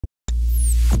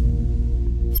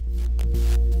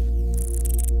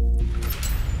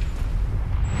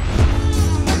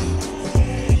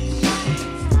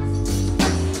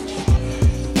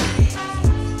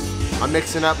I'm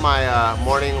mixing up my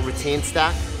morning routine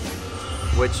stack,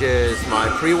 which is my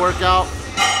pre-workout,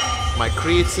 my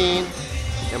creatine,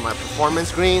 and my performance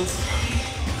greens.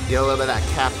 Get a little bit of that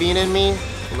caffeine in me,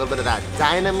 a little bit of that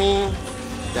dynamine,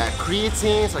 that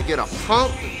creatine, so I get a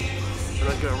pump, and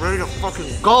I get ready to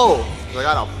fucking go. So I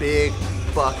got a big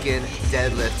fucking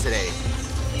deadlift today.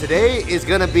 Today is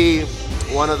gonna be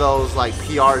one of those like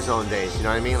PR zone days, you know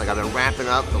what I mean? Like I've been ramping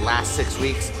up the last 6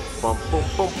 weeks, boom, boom,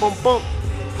 boom, boom, boom,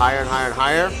 higher and higher and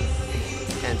higher.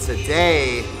 And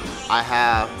today I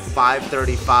have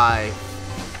 535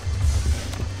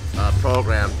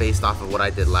 program based off of what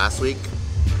I did last week.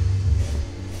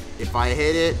 If I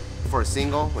hit it for a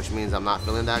single, which means I'm not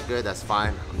feeling that good, that's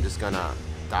fine. I'm just gonna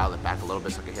dial it back a little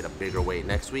bit so I can hit a bigger weight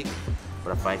next week.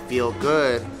 But if I feel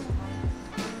good,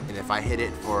 and if I hit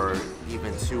it for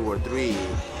even 2 or 3,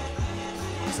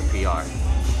 it's a PR.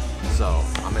 So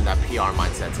I'm in that PR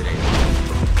mindset today.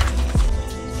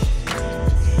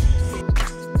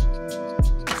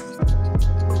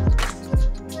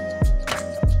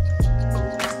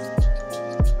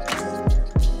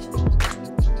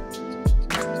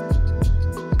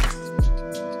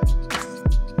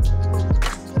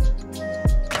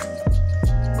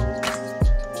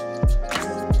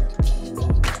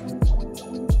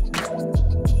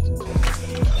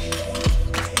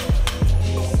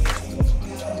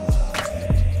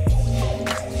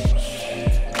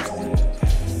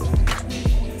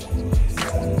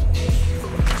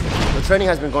 Training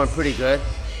has been going pretty good,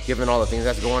 given all the things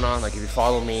that's going on. Like if you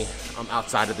follow me, I'm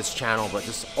outside of this channel, but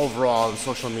just overall on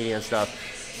social media and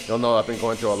stuff, you'll know I've been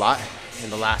going through a lot in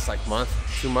the last like month,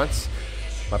 2 months.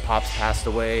 My pops passed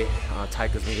away,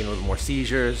 Tyka's been getting a little more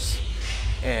seizures,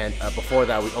 and before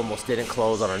that we almost didn't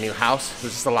close on our new house. There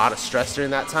was just a lot of stress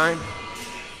during that time.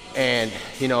 And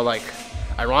you know, like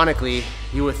ironically,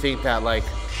 you would think that like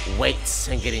weights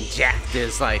and getting jacked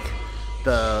is like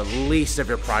the least of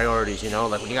your priorities, you know?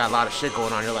 Like when you got a lot of shit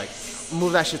going on, you're like,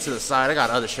 move that shit to the side. I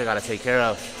got other shit I gotta take care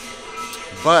of.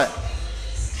 But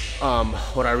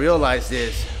what I realized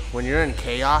is when you're in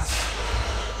chaos,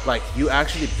 like you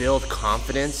actually build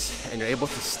confidence and you're able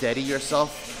to steady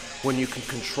yourself when you can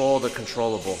control the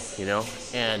controllable, you know?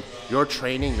 And your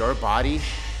training, your body,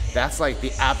 that's like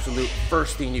the absolute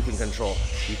first thing you can control.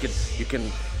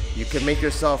 You can make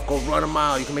yourself go run a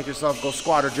mile, you can make yourself go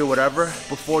squat or do whatever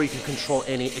before you can control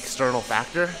any external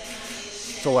factor.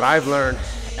 So what I've learned,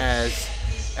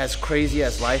 as crazy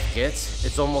as life gets,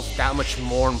 it's almost that much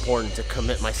more important to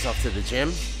commit myself to the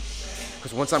gym.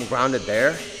 Because once I'm grounded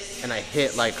there and I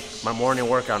hit like my morning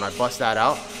workout and I bust that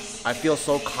out, I feel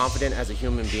so confident as a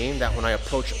human being that when I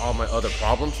approach all my other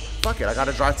problems, fuck it, I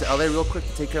gotta drive to LA real quick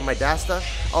to take care of my dad stuff.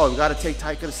 Oh, we gotta take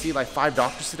Tyka to see like 5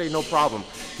 doctors today, no problem.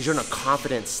 Because you're in a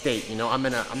confident state, you know? I'm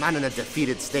not in a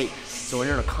defeated state. So when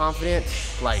you're in a confident,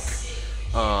 like,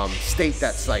 state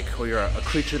that's like, where you're a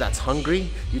creature that's hungry,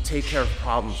 you take care of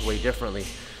problems way differently.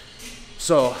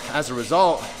 So as a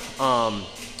result,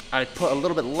 I put a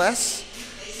little bit less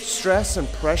stress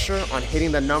and pressure on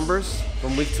hitting the numbers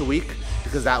from week to week,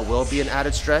 because that will be an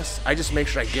added stress. I just make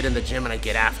sure I get in the gym and I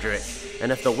get after it.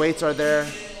 And if the weights are there,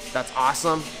 that's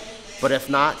awesome. But if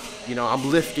not, you know,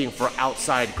 I'm lifting for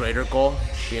outside greater goal,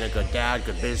 being a good dad,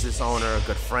 good business owner,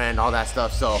 good friend, all that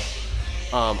stuff. So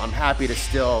I'm happy to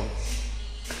still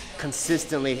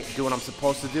consistently do what I'm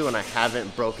supposed to do, and I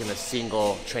haven't broken a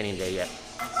single training day yet.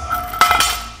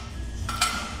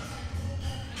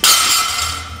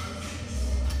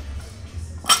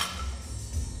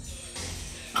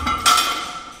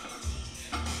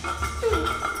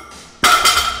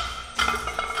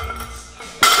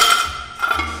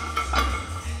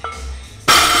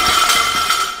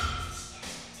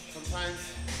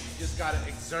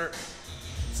 Exert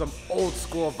some old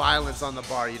school violence on the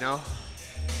bar, you know?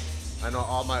 I know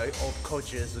all my old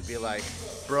coaches would be like,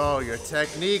 bro, your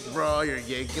technique, bro, you're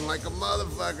yanking like a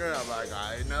motherfucker. I'm like,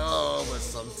 I know, but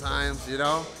sometimes, you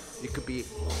know, you could be,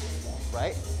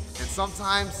 right? And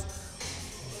sometimes,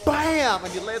 bam,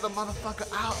 and you lay the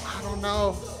motherfucker out. I don't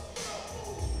know.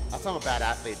 That's why I'm a bad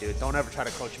athlete, dude. Don't ever try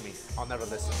to coach me. I'll never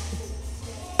listen.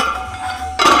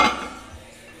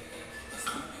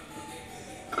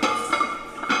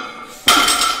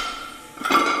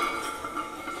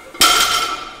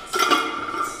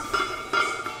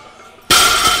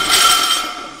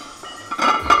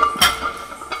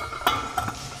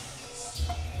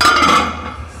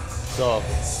 So,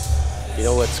 you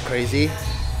know what's crazy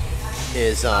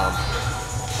is on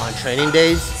training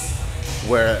days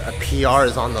where a PR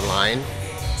is on the line,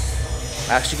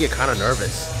 I actually get kind of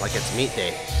nervous, like it's meet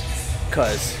day.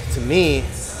 Because to me,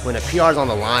 when a PR is on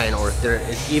the line, or if there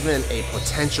is even a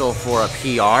potential for a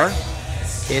PR,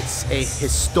 it's a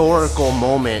historical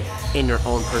moment in your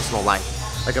own personal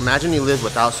life. Like imagine you live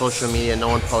without social media, no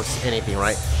one posts anything,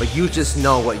 right? But you just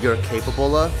know what you're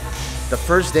capable of. The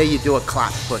first day you do a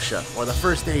clap push-up, or the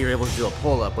first day you're able to do a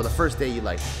pull-up, or the first day you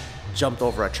like jumped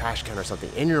over a trash can or something,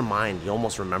 in your mind you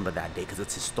almost remember that day because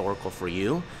it's historical for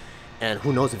you. And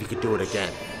who knows if you could do it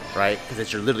again, right? Because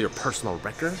it's literally your personal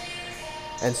record.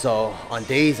 And so on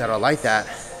days that are like that,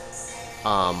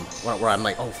 where I'm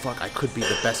like, oh fuck, I could be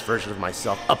the best version of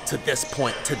myself up to this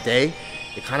point today,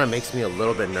 it kind of makes me a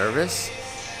little bit nervous.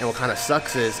 And what kind of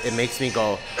sucks is it makes me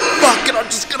go, fuck it, I'm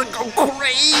just gonna go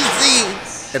crazy.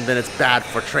 And then it's bad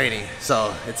for training.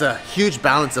 So it's a huge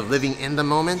balance of living in the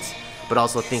moment, but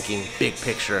also thinking big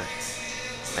picture.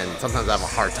 And sometimes I have a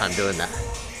hard time doing that.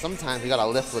 Sometimes you gotta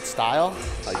lift with style.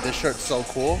 Like this shirt's so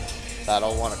cool that I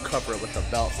don't wanna cover it with the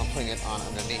belt, so I'm putting it on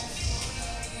underneath.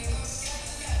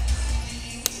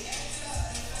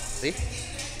 See?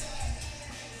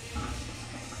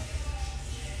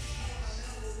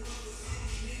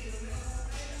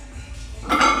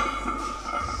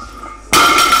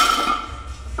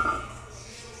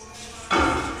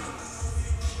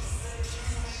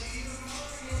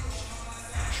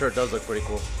 Sure, it does look pretty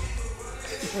cool.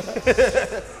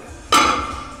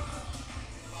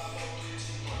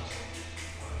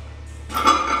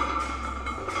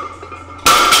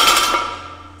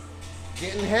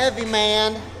 Getting heavy,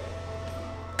 man. It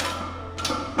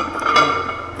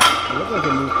looks like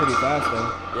it moves pretty fast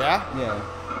though. Yeah? Yeah.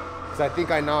 Because I think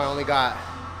I know I only got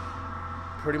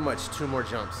pretty much 2 more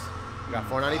jumps. I got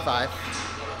 495.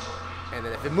 And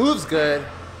then if it moves good,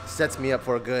 sets me up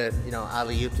for a good, you know,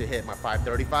 alley-oop to hit my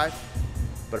 535.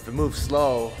 But if it moves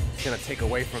slow, it's gonna take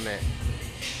away from it.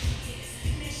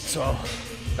 So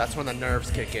that's when the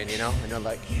nerves kick in, you know? And you're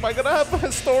like, am I gonna have a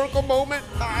historical moment?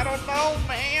 I don't know,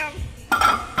 man.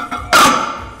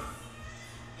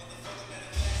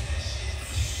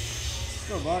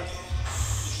 Go, Bart.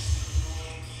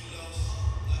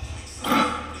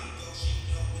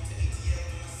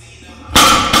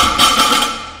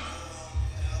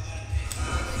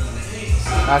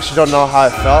 I actually don't know how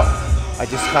it felt. I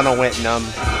just kind of went numb.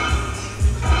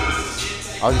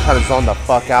 I was just trying to zone the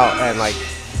fuck out, and like,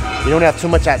 you don't have too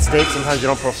much at stake, sometimes you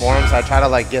don't perform, so I try to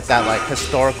like get that like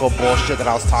historical bullshit that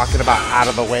I was talking about out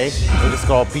of the way, and just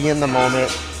go be in the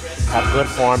moment, have good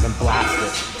form, and blast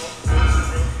it.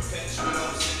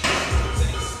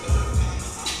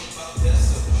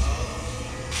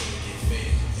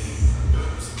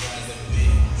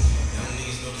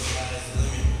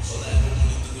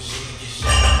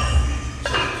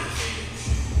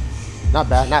 Not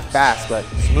bad, not fast, but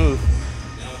smooth.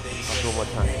 I'll do it one more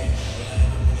time.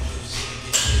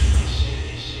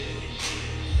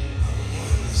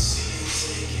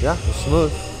 Yeah, it's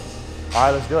smooth. All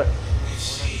right, let's do it.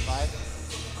 495,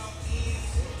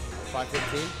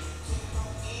 515,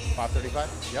 535,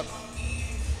 yep.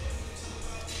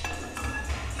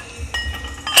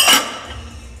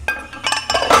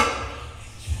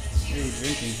 What are you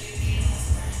drinking?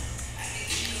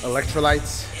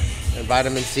 Electrolytes and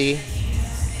vitamin C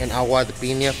and agua de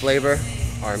piña flavor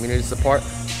are immunity support.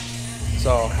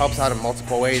 So helps out in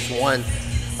multiple ways. One,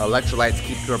 electrolytes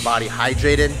keep your body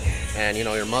hydrated, and you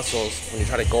know your muscles, when you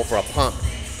try to go for a pump,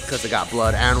 because they got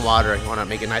blood and water, you want to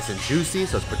make it nice and juicy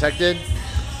so it's protected.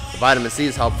 The vitamin C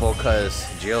is helpful because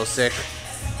Gio's sick.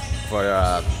 For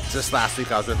just last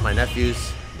week I was with my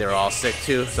nephews, they were all sick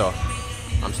too, so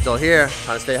I'm still here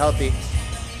trying to stay healthy.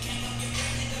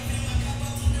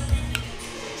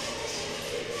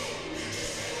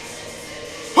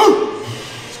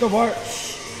 Let's go, Bart.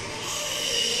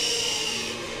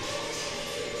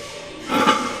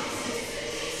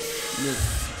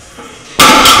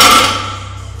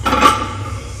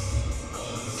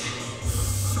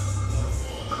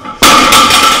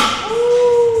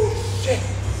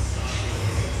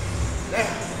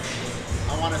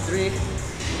 I wanted 3,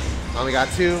 I only got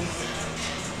 2.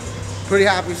 Pretty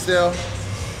happy still.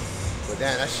 But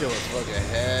damn, that shit was fucking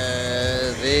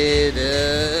heavy,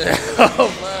 dude. Oh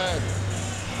man.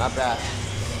 Not bad.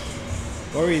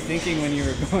 What were you thinking when you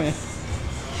were going?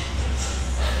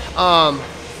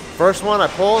 First one I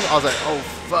pulled, I was like, oh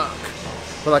fuck.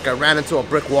 But like I ran into a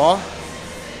brick wall.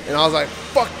 And I was like,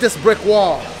 fuck this brick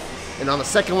wall. And on the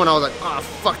second one I was like, oh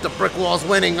fuck, the brick wall's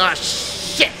winning. Ah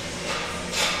shit.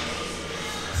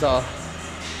 So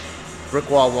brick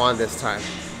wall won this time.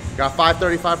 Got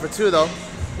 535 for 2 though,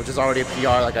 which is already a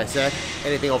PR like I said.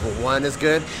 Anything over 1 is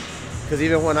good. Because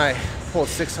even when I pulled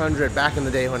 600 back in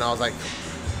the day when I was like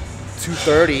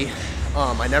 230,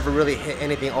 I never really hit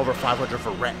anything over 500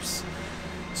 for reps.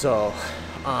 So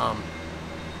to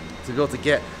be able to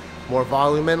get more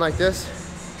volume in like this,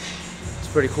 it's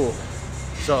pretty cool.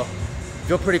 So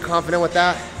feel pretty confident with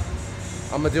that.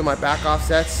 I'm gonna do my back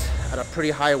offsets at a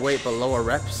pretty high weight but lower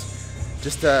reps.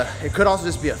 Just it could also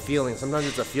just be a feeling. Sometimes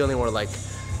it's a feeling where like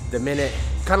the minute,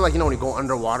 kind of like, you know, when you go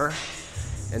underwater,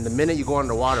 and the minute you go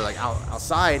underwater, like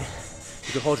outside,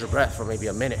 you can hold your breath for maybe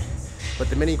a minute. But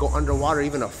the minute you go underwater,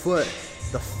 even a foot,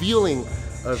 the feeling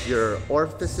of your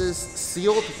orifices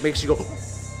sealed makes you go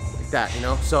like that, you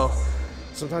know? So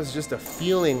sometimes it's just a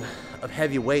feeling of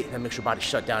heavy weight that makes your body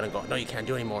shut down and go, no, you can't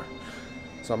do anymore.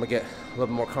 So I'm gonna get a little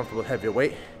bit more comfortable with heavier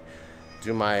weight,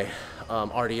 do my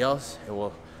RDLs, and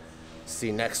we'll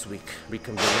see next week,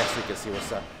 reconvene next week and see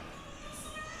what's up.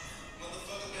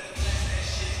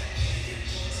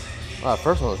 Wow, the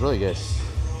first one was really good.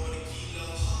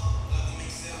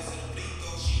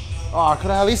 Oh, I could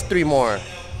have at least 3 more.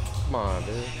 Come on,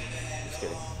 dude. Just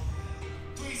kidding.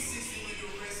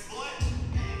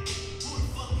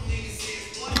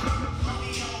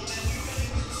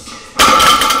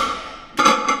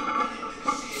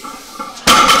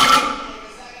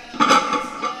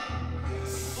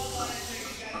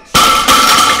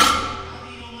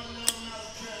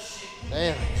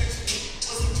 Damn.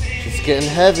 She's getting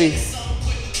heavy.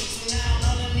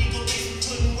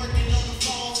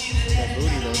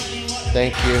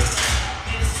 Thank you.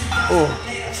 Oh,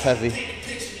 it's heavy.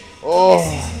 Oh.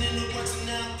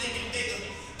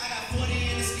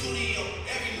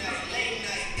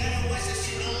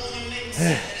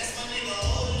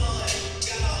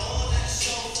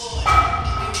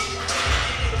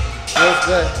 Feels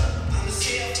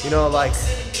good. You know, like,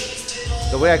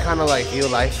 the way I kind of like view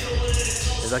life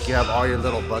is like you have all your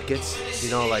little buckets. You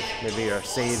know, like maybe your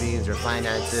savings, your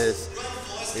finances,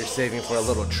 you're saving for a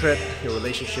little trip, your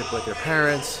relationship with your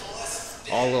parents,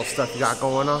 all the little stuff you got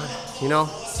going on, you know?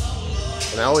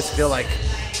 And I always feel like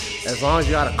as long as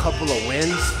you got a couple of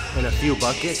wins in a few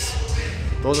buckets,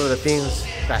 those are the things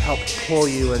that help pull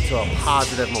you into a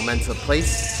positive momentum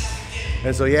place.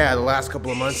 And so yeah, the last couple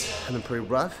of months have been pretty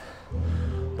rough,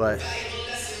 but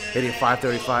hitting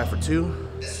 535 for 2,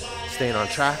 staying on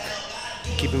track,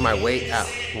 keeping my weight at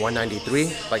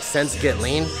 193. Like since Get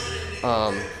Lean,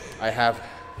 I have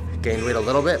gained weight a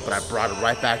little bit, but I brought it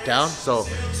right back down. So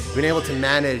being able to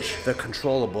manage the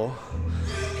controllable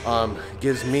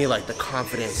gives me like the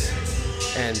confidence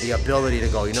and the ability to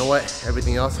go, you know what,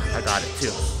 everything else, I got it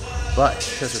too. But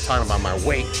since we're talking about my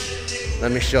weight,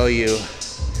 let me show you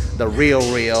the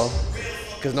real,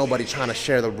 because nobody's trying to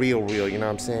share the real, you know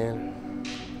what I'm saying?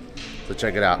 So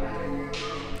check it out.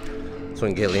 So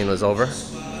when Get Lean was over,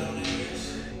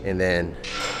 and then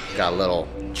got a little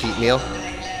cheat meal.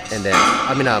 And then,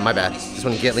 my bad. Just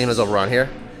when Get Lean was over on here,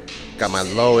 got my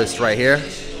lowest right here.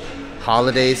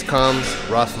 Holidays comes,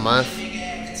 rough month.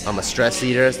 I'm a stress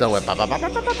eater, it's done with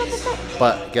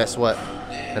but guess what?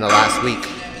 In the last week,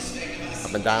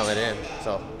 I've been dialing it in.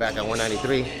 So back at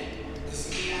 193.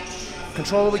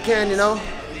 Control what we can, you know?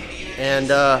 And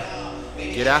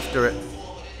get after it.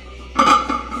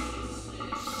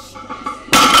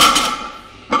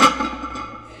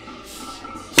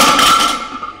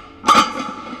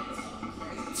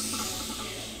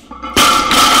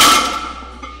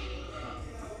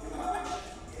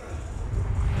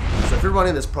 If you're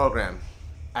running this program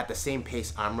at the same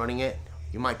pace I'm running it,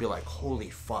 you might be like,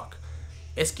 holy fuck,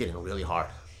 it's getting really hard.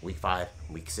 Week 5,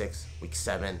 week 6, week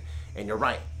 7, and you're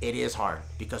right, it is hard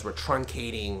because we're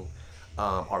truncating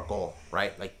our goal,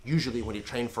 right? Like usually when you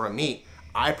train for a meet,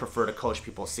 I prefer to coach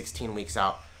people 16 weeks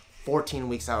out, 14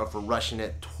 weeks out if we're rushing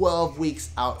it, 12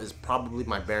 weeks out is probably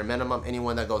my bare minimum.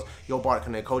 Anyone that goes, yo Bart,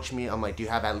 can they coach me? I'm like, do you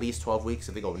have at least 12 weeks?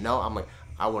 If they go, no, I'm like,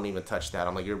 I won't even touch that.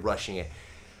 I'm like, you're rushing it.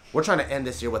 We're trying to end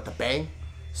this year with a bang.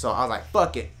 So I was like,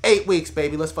 fuck it, 8 weeks,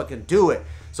 baby, let's fucking do it.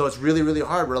 So it's really, really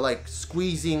hard. We're like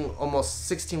squeezing almost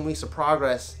 16 weeks of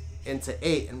progress into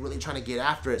 8 and really trying to get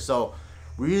after it. So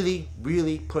really,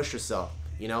 really push yourself,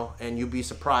 you know, and you'll be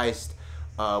surprised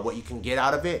what you can get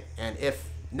out of it. And if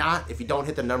not, if you don't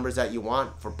hit the numbers that you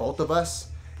want for both of us,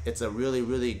 it's a really,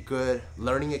 really good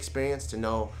learning experience to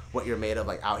know what you're made of,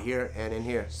 like out here and in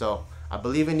here. So I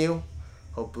believe in you.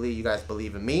 Hopefully you guys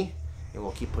believe in me. And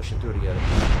we'll keep pushing through together.